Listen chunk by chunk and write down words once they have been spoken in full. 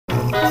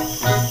We'll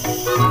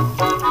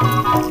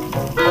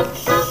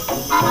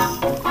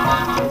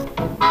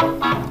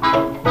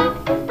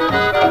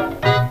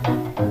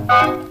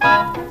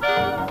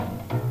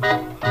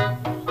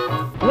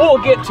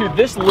get to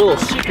this little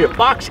secret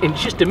box in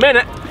just a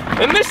minute.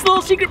 And this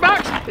little secret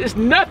box is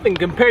nothing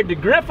compared to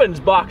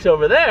Griffin's box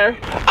over there.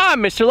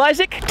 I'm Mr.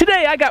 Lysick.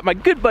 Today I got my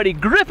good buddy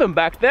Griffin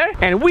back there,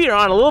 and we are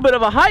on a little bit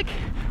of a hike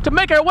to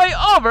make our way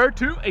over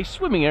to a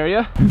swimming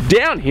area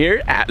down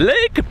here at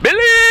Lake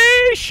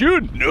Billy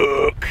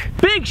Chinook.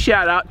 Big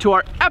shout out to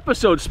our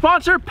episode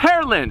sponsor,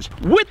 PARALENZ.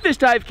 With this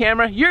dive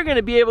camera, you're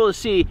gonna be able to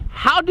see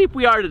how deep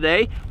we are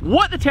today,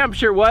 what the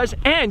temperature was,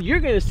 and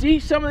you're gonna see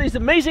some of these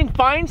amazing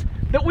finds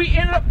that we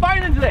ended up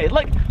finding today.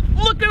 Like,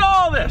 look at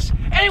all this.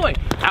 Anyway,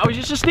 that was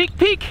just a sneak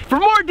peek. For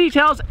more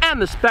details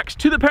and the specs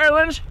to the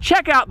PARALENZ,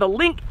 check out the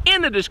link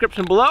in the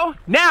description below.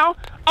 Now,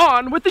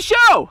 on with the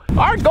show.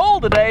 Our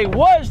goal today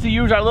was to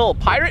use our little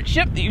pirate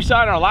ship that you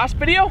saw in our last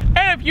video.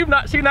 And if you've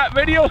not seen that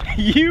video,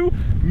 you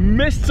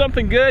missed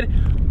something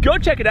good. Go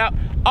check it out.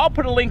 I'll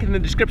put a link in the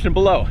description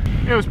below.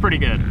 It was pretty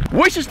good.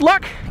 Wish us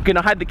luck.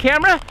 Gonna hide the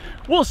camera.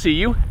 We'll see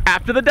you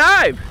after the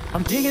dive.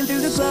 I'm digging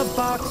through the glove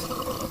box.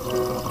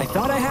 I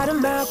thought I had a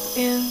map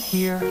in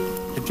here.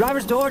 The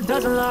driver's door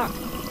doesn't lock.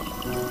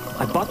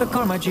 I bought the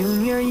car my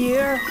junior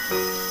year.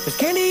 There's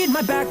candy in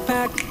my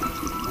backpack,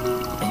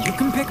 and you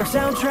can pick our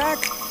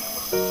soundtrack.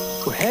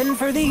 We're heading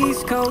for the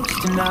East Coast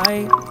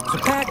tonight, so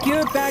pack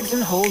your bags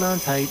and hold on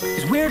tight,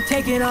 cause we're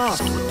taking off.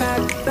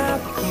 Pack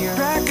back here,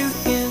 pack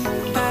in,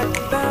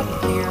 pack back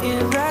here,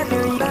 in, pack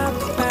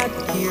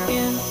here,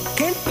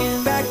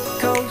 in, back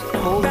coast,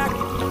 hold back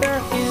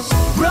there in.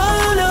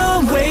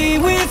 Run away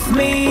with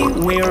me,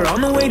 we're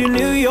on the way to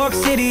New York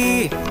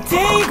City.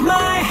 Take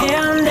my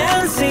hand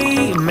and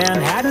see,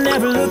 Manhattan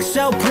never looks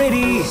so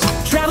pretty.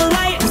 Travel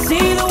light and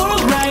see the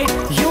world right,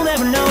 you'll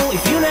never know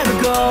if you never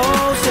go.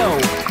 So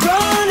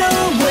run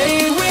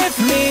away with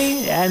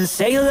me and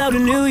say hello to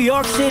New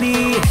York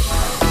City.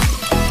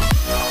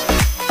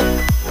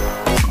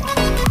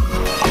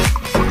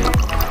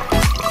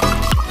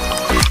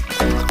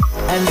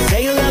 And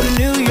say hello to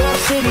New York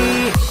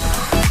City.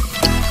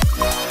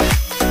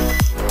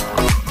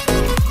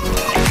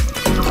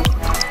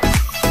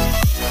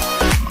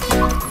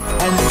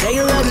 And say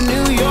hello to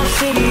New York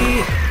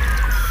City.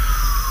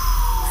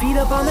 Feet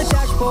up on the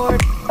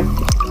dashboard,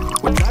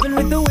 we're driving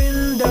with the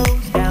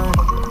windows down.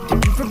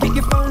 Did you forget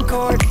your phone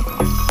cord?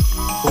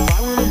 We'll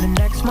buy one in the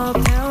next small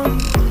town.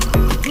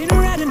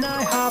 Dinner at an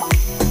IHOP,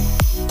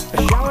 a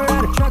shower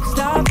at a truck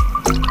stop.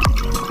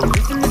 We'll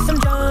listen to some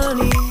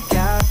Johnny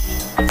Cash.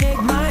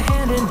 Take my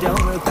hand and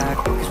don't look back,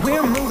 cause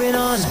we're moving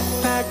on.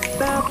 Pack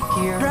back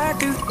here,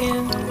 pack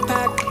in,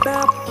 pack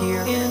back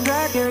here, in,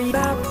 pack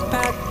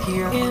back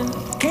here, in,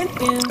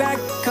 back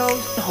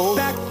coast, hold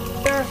back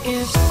there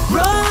in.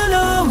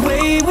 Run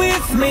away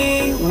with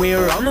me,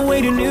 we're on the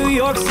way to New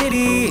York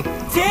City.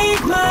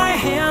 Take my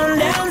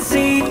hand and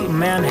see,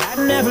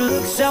 Manhattan never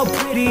looks so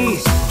pretty.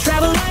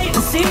 Travel light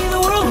and see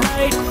the world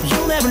right,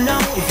 you'll never know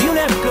if you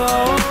never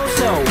go.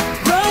 So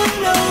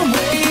run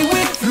away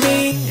with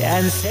me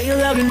and say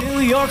hello to New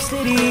York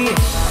City.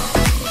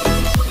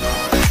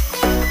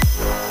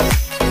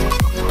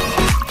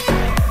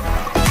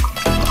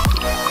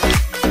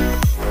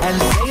 And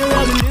say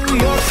hello to New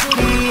York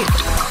City.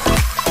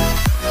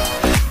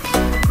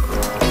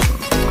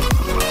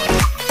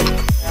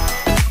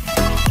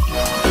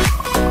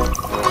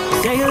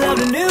 Say hello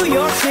to New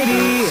York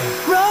City.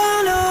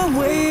 Run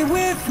away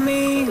with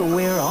me,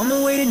 we're on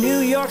the way to New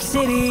York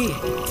City.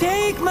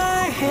 Take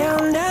my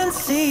hand and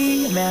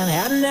see,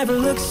 Manhattan never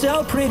looks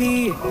so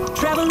pretty.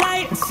 Travel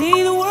light and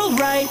see the world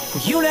right,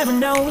 you never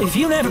know if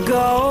you never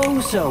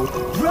go. So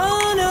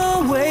run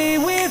away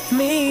with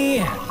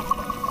me.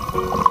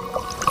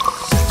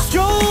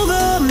 Stroll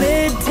the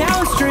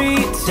midtown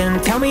streets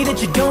and tell me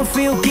that you don't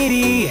feel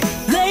giddy.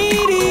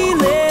 Lady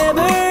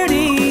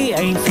Liberty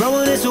ain't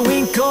throwing us a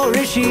wink, or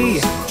is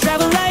she?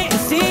 Travel light and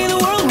see the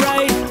world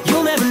right,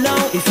 you'll never know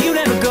if you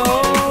never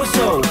go.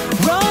 So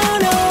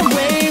run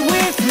away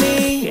with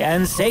me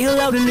and say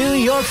hello to New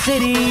York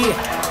City.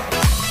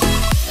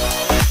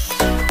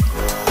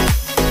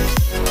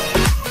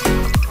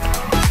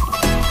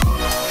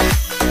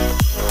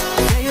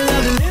 Say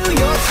hello to New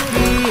York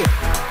City.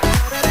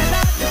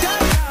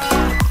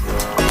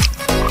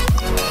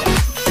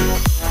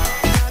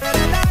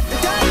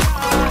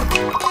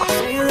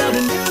 Say hello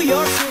to New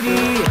York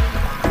City.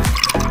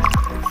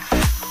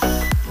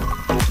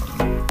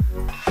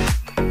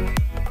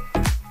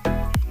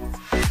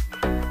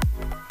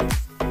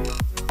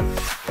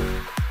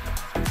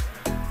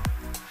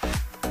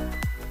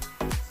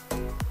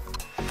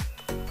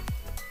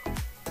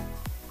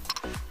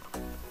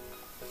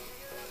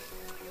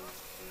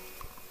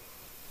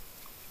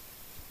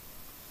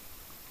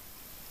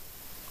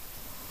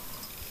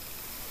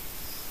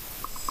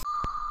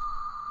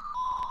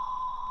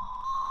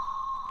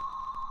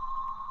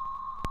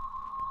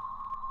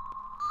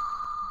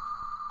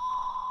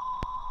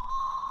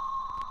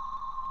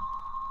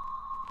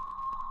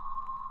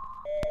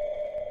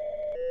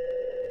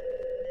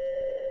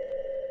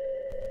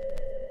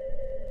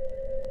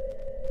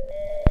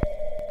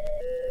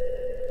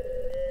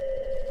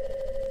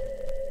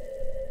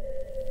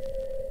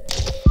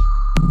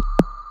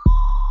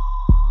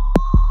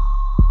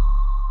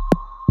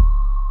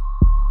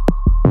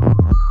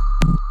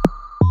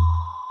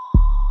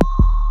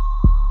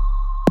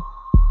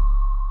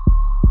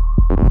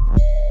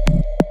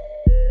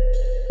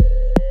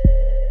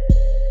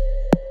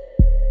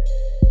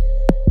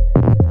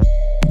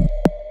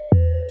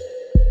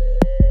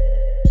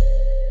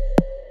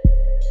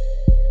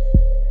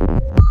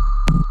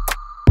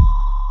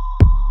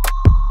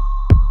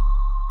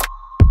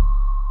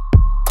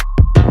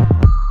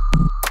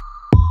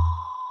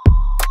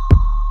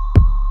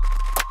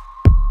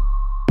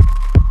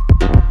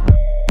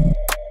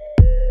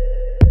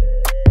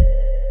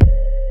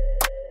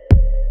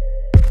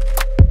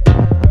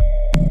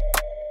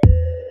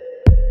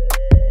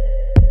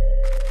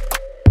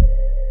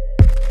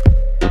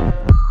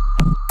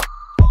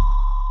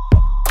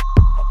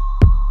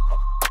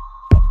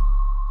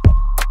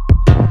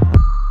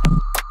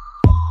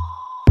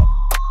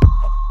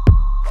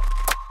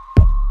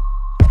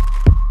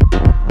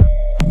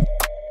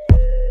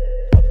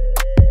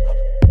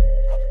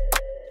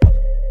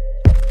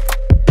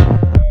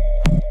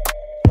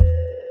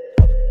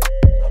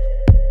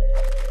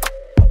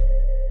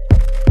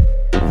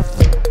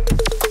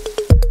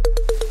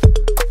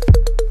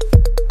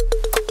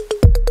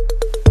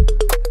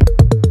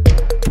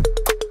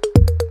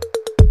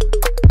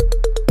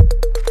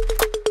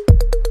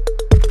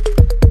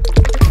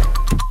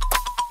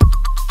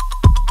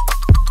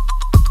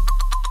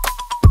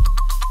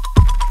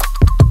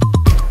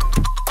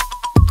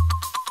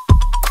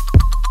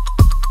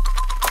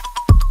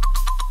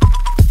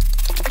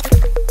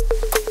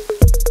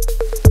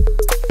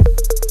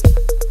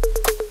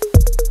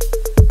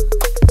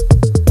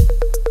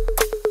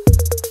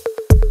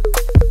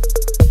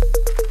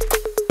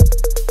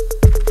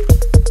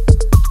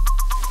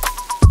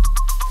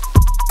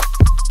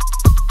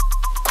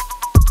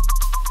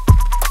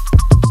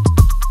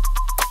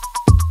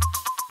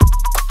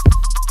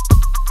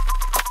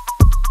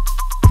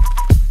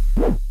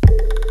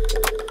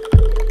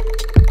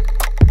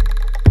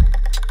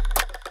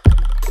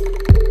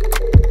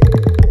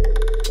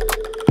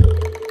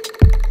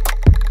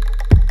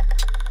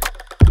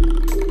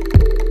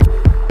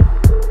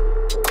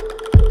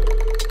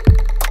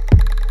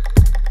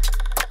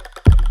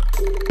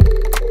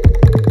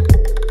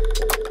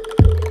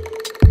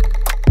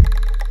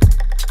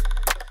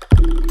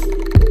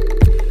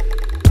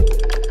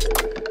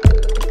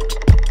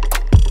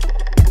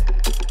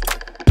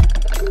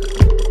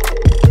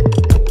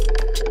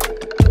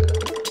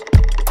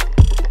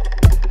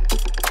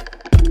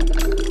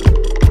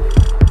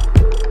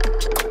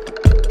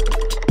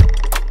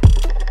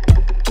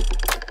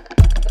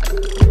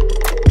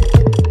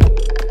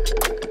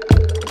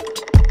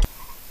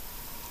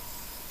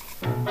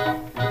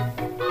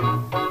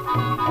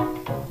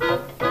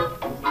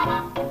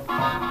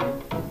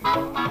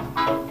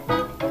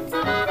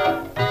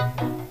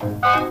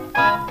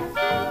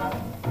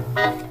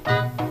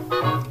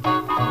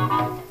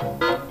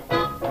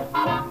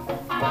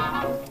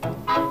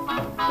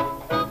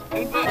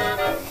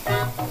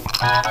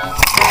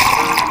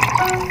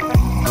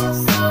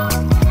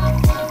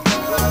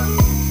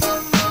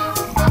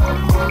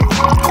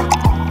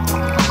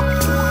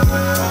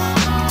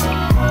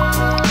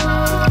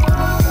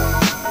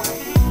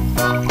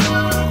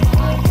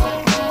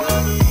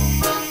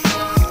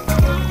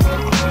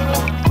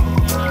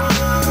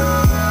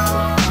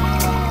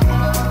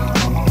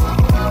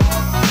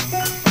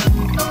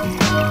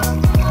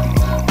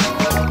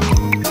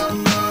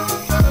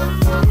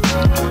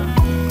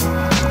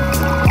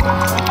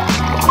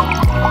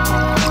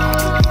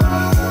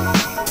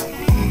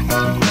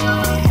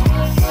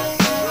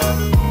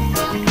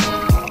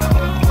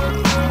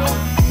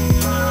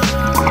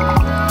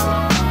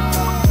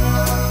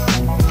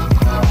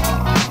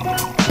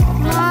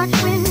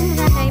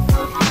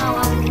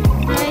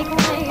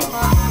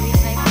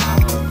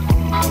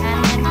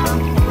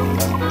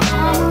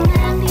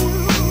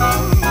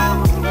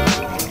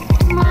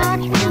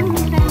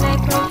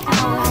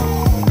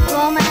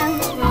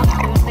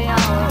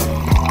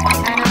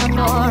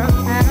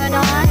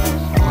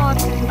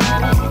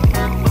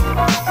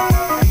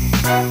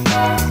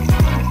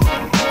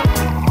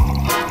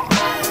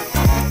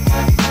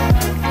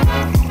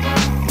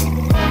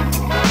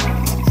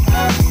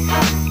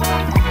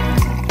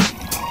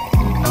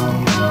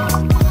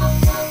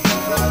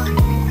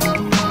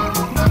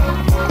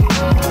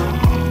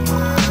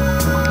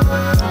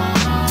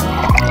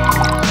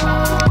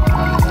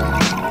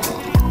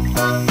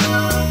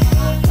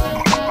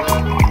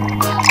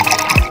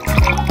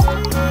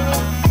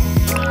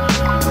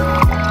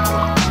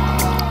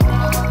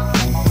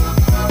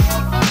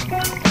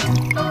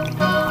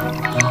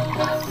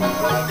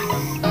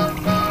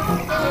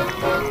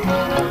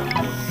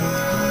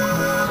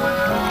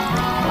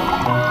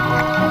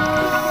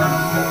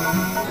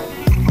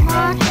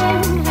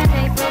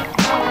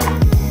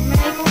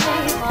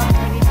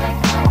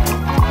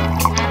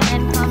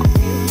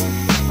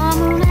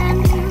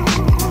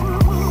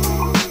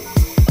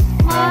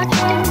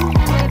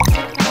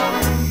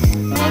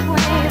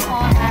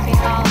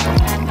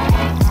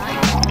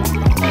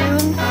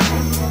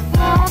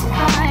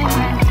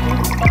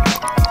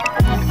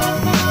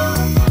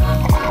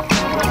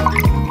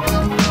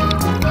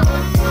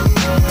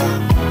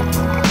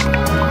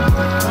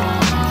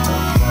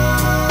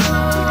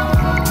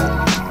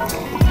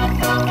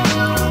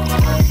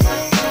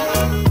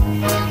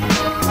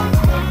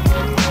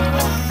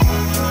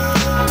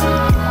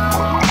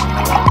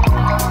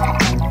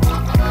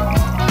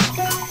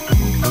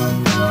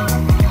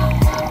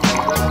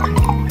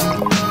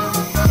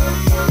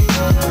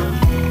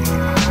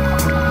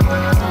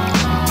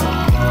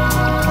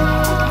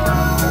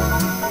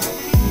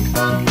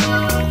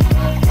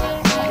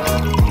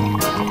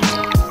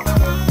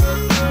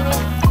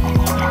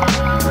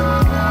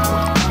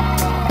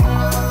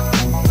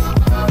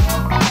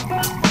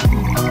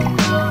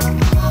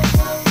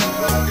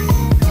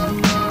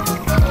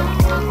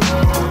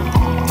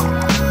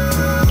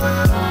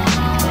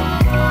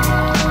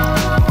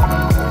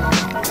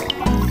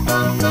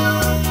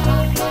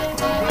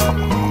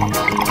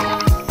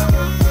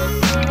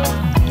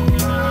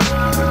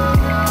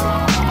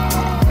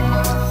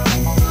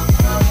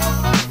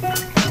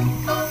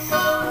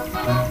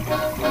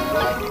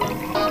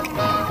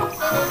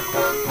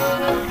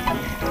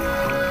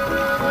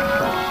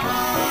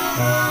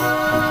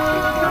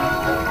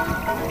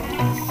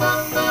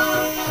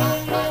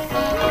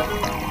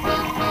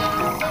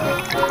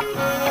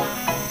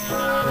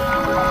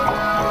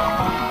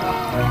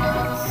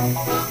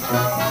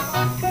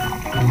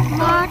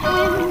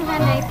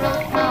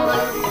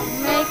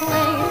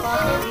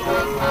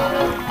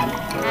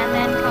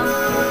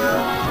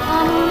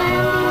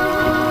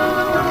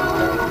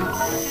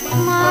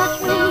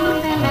 much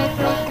wind can make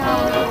those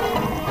towers.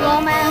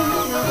 Romance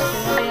will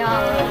soon be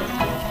ours,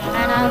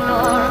 an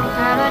outdoor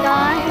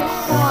paradise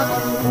for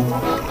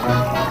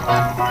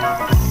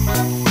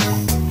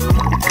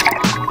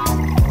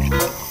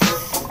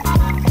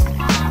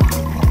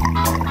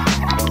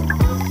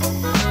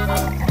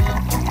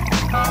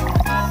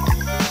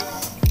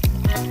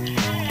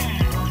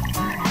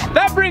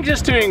That brings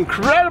us to an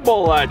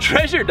incredible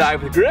treasure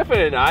dive with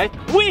Griffin and I.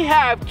 We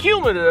have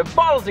cumulative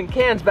bottles and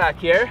cans back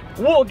here.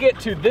 We'll get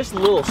to this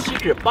little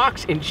secret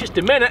box in just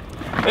a minute.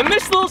 And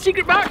this little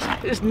secret box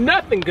is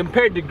nothing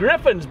compared to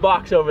Griffin's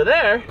box over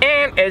there.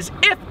 And as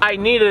if I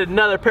needed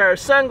another pair of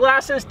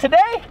sunglasses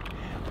today,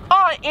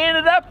 I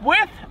ended up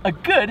with a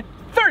good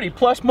 30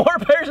 plus more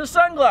pairs of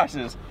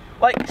sunglasses.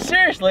 Like,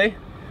 seriously.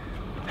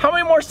 How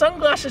many more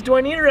sunglasses do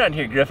I need around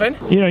here, Griffin?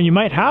 You know, you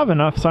might have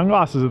enough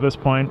sunglasses at this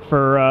point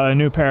for a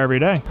new pair every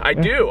day. I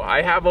do.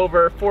 I have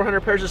over 400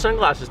 pairs of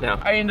sunglasses now.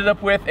 I ended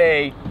up with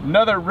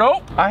another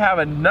rope. I have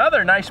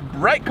another nice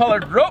bright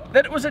colored rope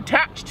that was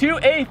attached to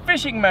a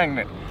fishing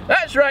magnet.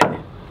 That's right,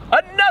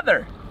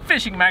 another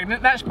fishing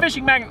magnet. That's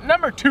fishing magnet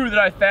number 2 that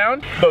I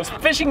found. Those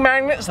fishing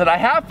magnets that I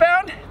have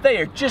found, they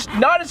are just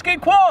not as good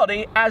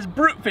quality as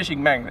brute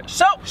fishing magnets.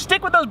 So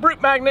stick with those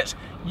brute magnets.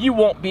 You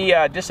won't be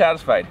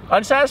dissatisfied.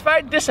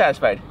 Unsatisfied?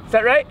 Dissatisfied. Is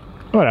that right?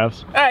 What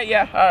else?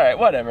 Yeah, all right,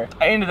 whatever.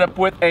 I ended up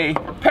with a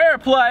pair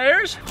of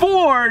pliers,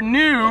 4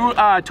 new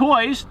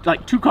toys,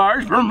 like 2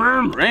 cars, vroom,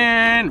 vroom,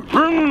 vroom,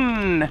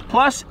 vroom,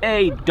 plus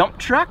a dump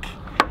truck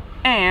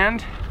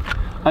and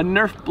a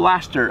Nerf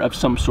blaster of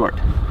some sort.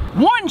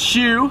 1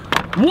 shoe,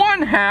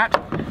 1 hat,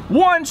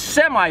 1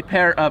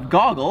 semi-pair of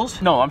goggles.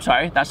 No, I'm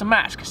sorry, that's a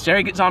mask.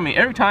 Sarah gets on me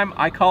every time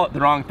I call it the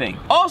wrong thing.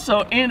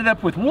 Also ended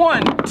up with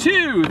 1,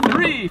 2,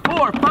 3,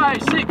 4,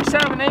 5, 6,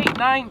 7, 8,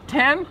 9,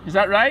 10. Is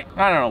that right?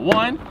 I don't know.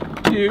 1,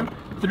 2,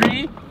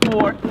 3,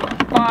 4,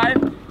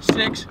 5,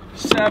 6,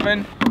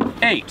 7,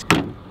 8.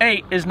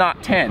 8 is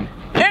not 10.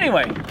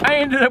 Anyway, I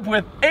ended up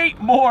with 8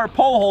 more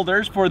pole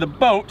holders for the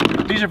boat.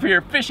 These are for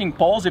your fishing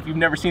poles if you've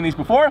never seen these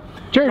before.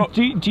 Jared,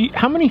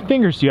 how many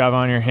fingers do you have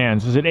on your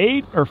hands? Is it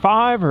 8 or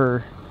 5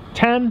 or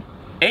 10?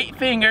 8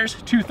 fingers,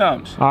 2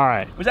 thumbs. All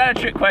right. Was that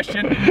a trick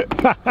question?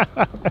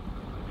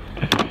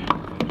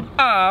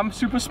 I'm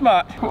super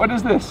smart. What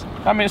is this?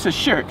 I mean, it's a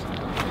shirt.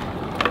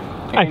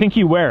 I think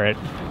you wear it.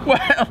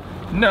 Well,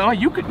 no,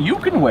 you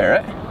can wear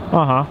it.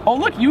 Uh-huh. Oh,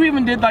 look, you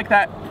even did like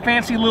that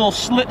fancy little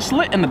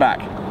slit in the back.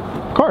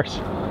 Of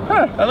course.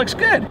 Huh, that looks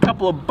good. A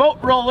couple of boat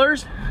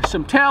rollers,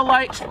 some tail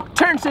lights,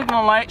 turn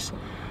signal lights,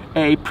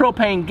 a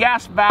propane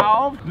gas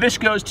valve. This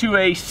goes to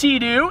a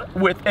Sea-Doo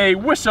with a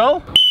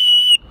whistle.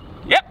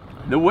 Yep,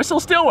 the whistle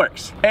still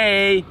works.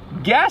 A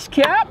gas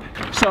cap,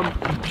 some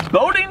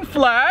boating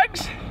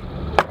flags.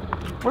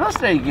 What else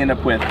did I end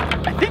up with?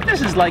 I think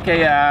this is like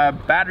a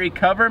battery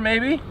cover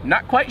maybe,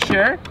 not quite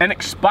sure. An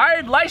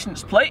expired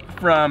license plate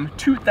from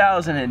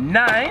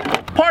 2009,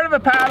 part of a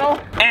paddle.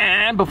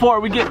 And before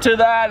we get to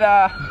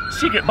that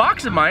secret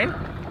box of mine,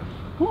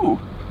 ooh,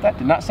 that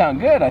did not sound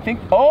good. I think,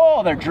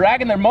 oh, they're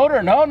dragging their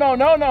motor. No, no,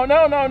 no, no,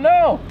 no, no,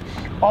 no.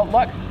 Oh,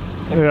 look,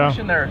 they're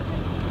pushing their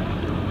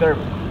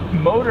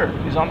motor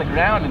is on the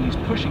ground and he's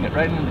pushing it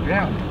right into the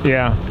ground.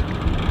 Yeah.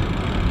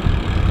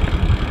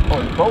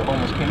 Oh, the boat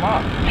almost came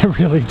off. It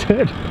really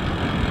did.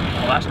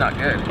 Well, that's not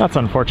good. That's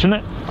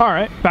unfortunate. All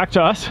right, back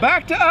to us.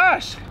 Back to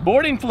us.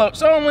 Boarding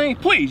floats only.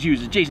 Please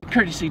use adjacent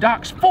courtesy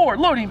docks for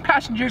loading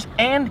passengers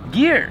and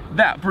gear.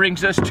 That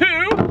brings us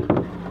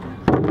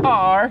to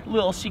our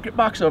little secret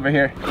box over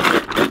here.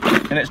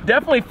 And it's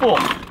definitely full.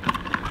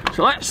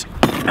 So let's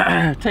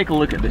take a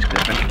look at this,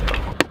 Griffin.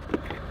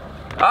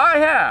 I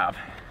have,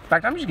 in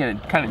fact, I'm just gonna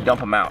kind of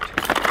dump them out.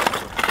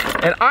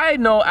 And I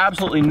know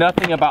absolutely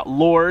nothing about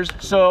lures,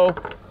 so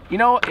you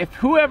know, if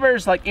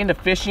whoever's like into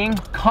fishing,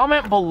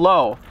 comment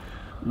below.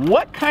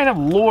 What kind of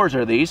lures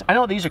are these? I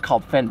know these are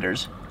called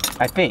fenders.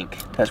 I think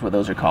that's what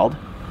those are called.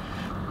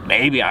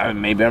 Maybe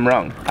I'm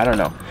wrong. I don't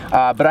know.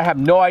 But I have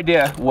no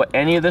idea what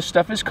any of this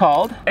stuff is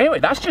called. Anyway,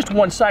 that's just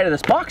one side of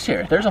this box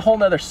here. There's a whole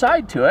nother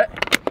side to it.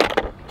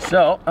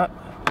 So,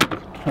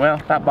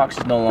 well, that box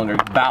is no longer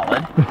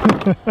valid.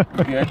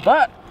 Good,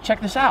 but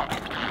check this out.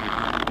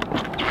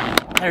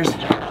 There's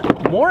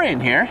more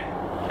in here.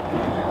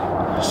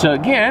 So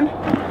again,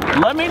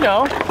 let me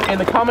know in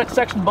the comment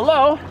section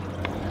below,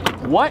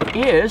 what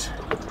is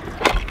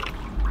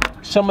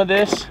some of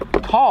this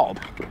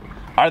called?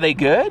 Are they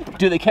good?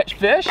 Do they catch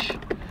fish?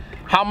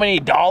 How many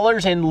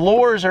dollars in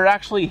lures are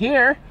actually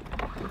here?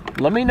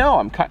 Let me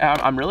know.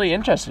 I'm really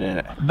interested in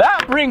it.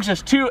 That brings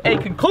us to a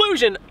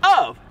conclusion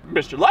of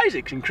Mr.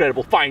 Lysik's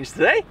incredible finds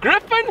today.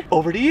 Griffin,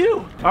 over to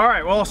you. All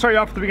right, well, I'll start you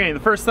off at the beginning.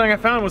 The first thing I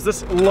found was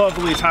this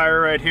lovely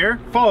tire right here,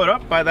 followed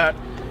up by that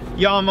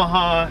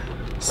Yamaha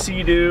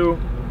Sea-Doo,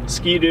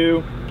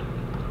 Ski-Doo.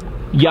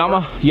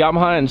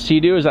 Yamaha and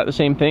Sea-Doo, is that the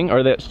same thing,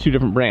 or that's 2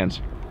 different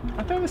brands?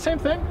 I think the same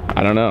thing.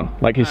 I don't know.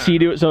 Like, is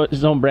Sea-Doo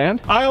its own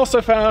brand? I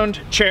also found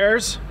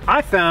chairs.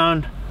 I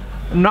found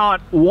not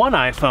 1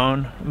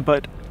 iPhone,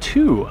 but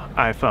 2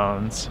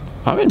 iPhones.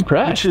 I'm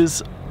impressed. Which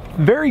is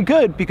very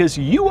good because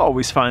you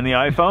always find the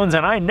iPhones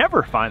and I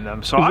never find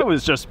them. So I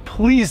was just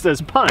pleased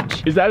as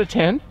punch. Is that a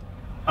 10?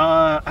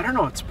 I don't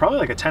know, it's probably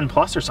like a 10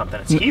 plus or something.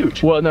 It's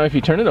huge. Well, no, if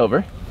you turn it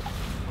over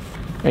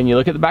and you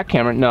look at the back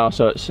camera, no,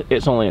 so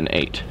it's only an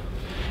 8.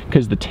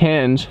 Because the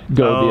 10s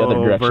go the other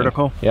direction.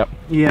 Vertical? Yep.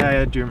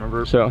 Yeah, I do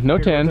remember. So, no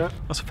 10. I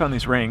also found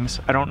these rings.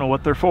 I don't know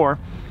what they're for,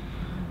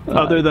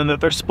 other than that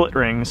they're split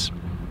rings.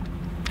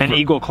 And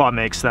Eagle Claw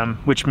makes them,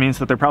 which means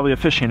that they're probably a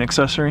fishing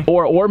accessory.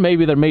 Or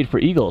maybe they're made for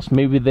eagles.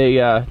 Maybe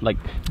they, like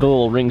the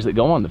little rings that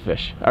go on the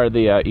fish, are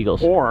the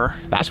eagles. Or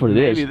that's what it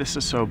is. Maybe this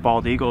is so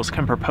bald eagles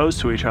can propose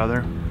to each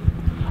other.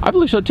 I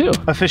believe so too.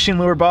 A fishing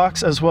lure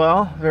box as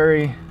well,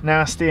 very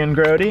nasty and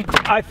grody.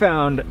 I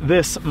found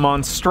this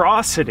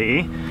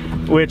monstrosity,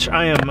 which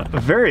I am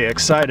very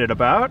excited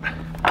about.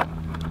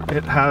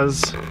 It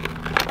has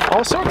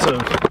all sorts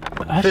of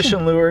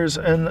fishing lures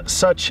and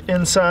such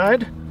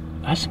inside.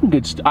 That's some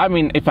good stuff. I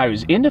mean, if I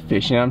was into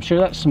fishing, I'm sure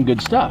that's some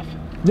good stuff.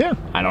 Yeah.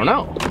 I don't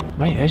know.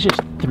 Man, there's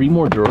just 3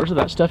 more drawers of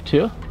that stuff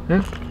too.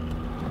 Yeah.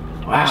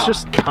 Wow. It's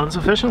just tons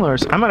of fishing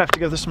lures. I might have to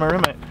give this to my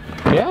roommate.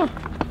 Yeah.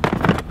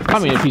 I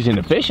mean, if he's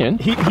into fishing.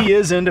 He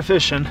is into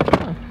fishing.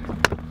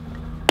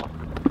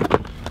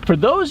 For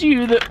those of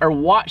you that are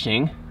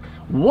watching,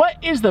 what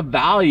is the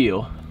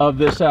value of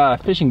this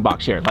fishing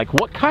box here? Like,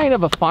 what kind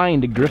of a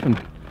find did Griffin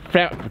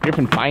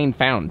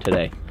found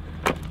today?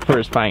 For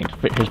his find,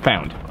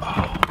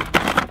 Oh.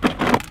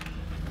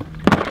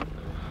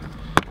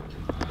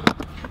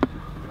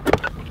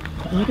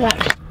 Look at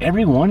that.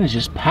 Everyone is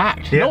just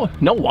packed. Yeah.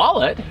 No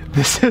wallet.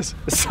 This is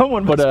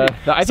someone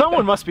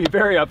must be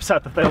very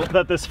upset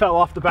that this fell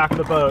off the back of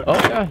the boat. Oh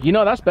yeah, you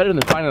know that's better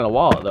than finding a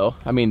wallet though.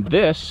 I mean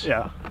this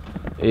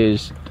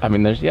is, I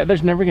mean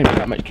there's never gonna be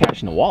that much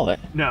cash in a wallet.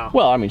 No.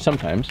 Well, I mean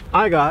sometimes.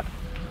 I got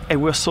a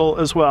whistle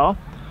as well.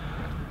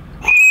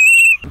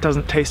 It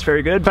doesn't taste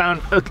very good.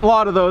 Found a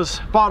lot of those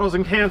bottles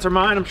and cans are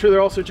mine. I'm sure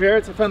they're also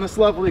Jared's. I found this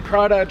lovely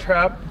crawdad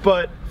trap,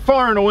 but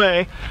far and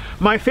away,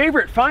 my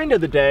favorite find of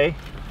the day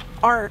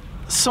are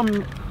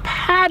some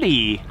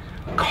Paddy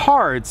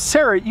cards.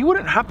 Sarah, you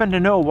wouldn't happen to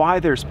know why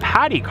there's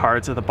Paddy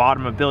cards at the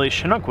bottom of Billy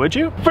Chinook, would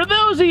you? For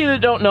those of you that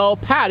don't know,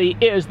 Paddy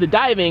is the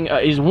diving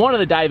is one of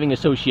the diving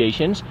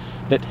associations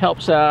that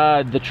helps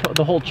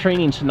the whole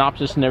training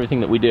synopsis and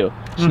everything that we do.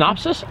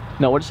 Synopsis?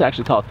 No, what is it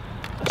actually called?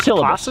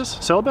 Syllabus. Classes?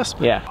 Syllabus?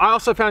 Yeah. I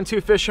also found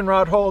 2 fishing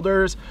rod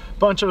holders,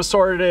 bunch of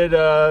assorted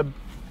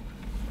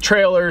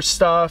trailer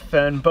stuff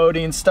and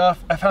boating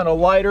stuff. I found a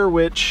lighter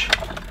which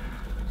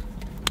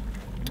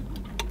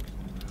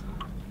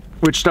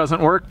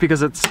doesn't work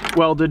because it's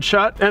welded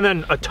shut, and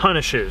then a ton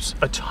of shoes,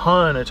 a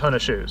ton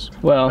of shoes.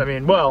 Well, I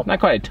mean, well, not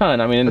quite a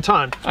ton. I mean, a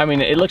ton. I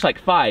mean, it looks like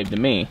 5 to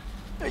me.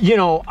 You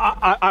know,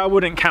 I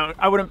wouldn't count.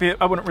 I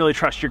wouldn't really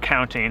trust your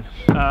counting.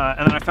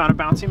 And then I found a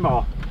bouncing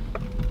ball.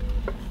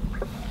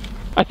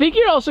 I think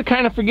you're also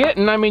kind of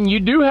forgetting. I mean, you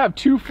do have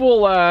 2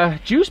 full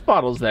juice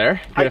bottles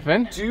there,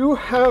 Griffin. I do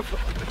have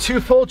 2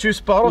 full juice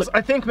bottles.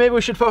 I think maybe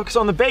we should focus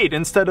on the bait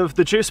instead of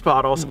the juice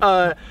bottles.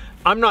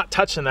 I'm not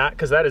touching that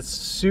because that is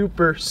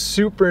super,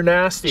 super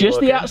nasty. Just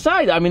looking. the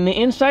outside. I mean, the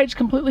inside's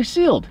completely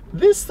sealed.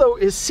 This though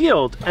is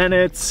sealed, and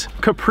it's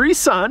Capri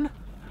Sun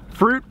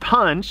Fruit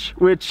Punch,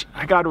 which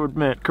I got to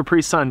admit,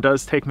 Capri Sun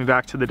does take me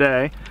back to the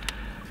day.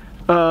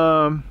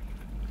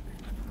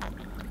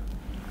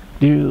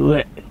 Do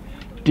it.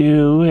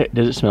 Do it.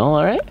 Does it smell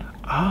all right?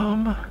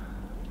 I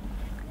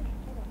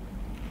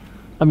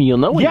mean, you'll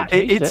know when you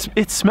taste it.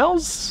 It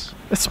smells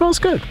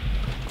good.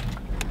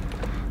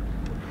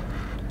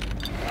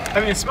 I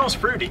mean, it smells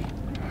fruity.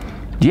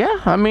 Yeah,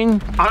 I mean,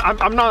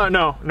 I'm not.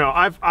 No.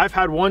 I've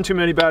had one too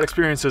many bad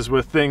experiences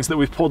with things that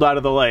we've pulled out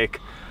of the lake.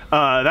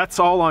 That's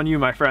all on you,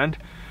 my friend.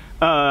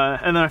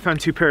 And then I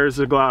found 2 pairs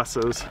of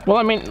glasses. well,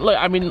 I mean, look.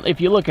 I mean,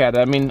 if you look at it,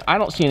 I mean, I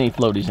don't see any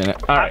floaties in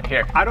it. All right,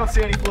 here. I don't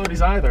see any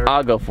floaties either.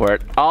 I'll go for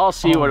it. I'll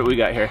see what we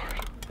got here.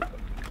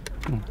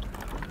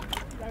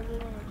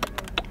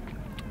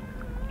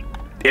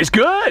 It's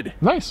good.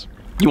 Nice.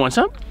 You want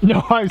some?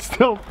 No, I'm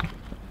still.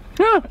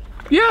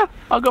 Yeah.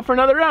 I'll go for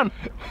another round.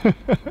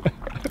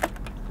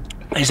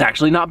 It's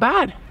actually not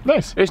bad.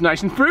 Nice. It's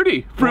nice and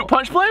fruity. Fruit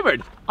punch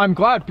flavored. I'm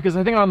glad because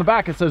I think on the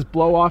back it says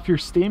blow off your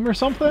steam or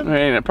something.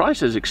 And it probably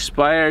says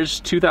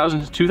expires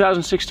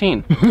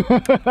 2016.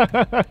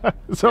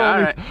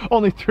 So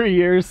only 3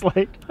 years,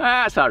 like.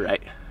 That's all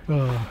right.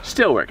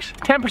 Still works.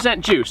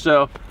 10% juice,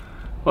 so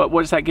what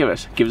does that give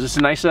us? Gives us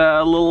a nice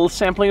little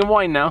sampling of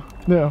wine now.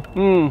 Yeah.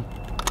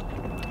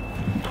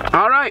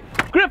 All right,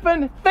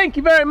 Griffin, thank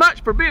you very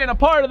much for being a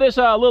part of this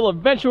little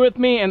adventure with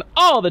me and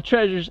all the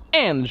treasures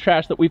and the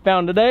trash that we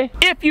found today.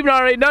 If you've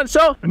not already done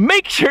so,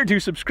 make sure to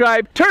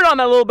subscribe, turn on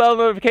that little bell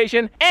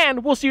notification,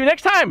 and we'll see you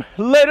next time.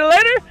 Later.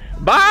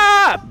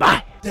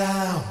 Bye.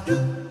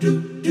 Down.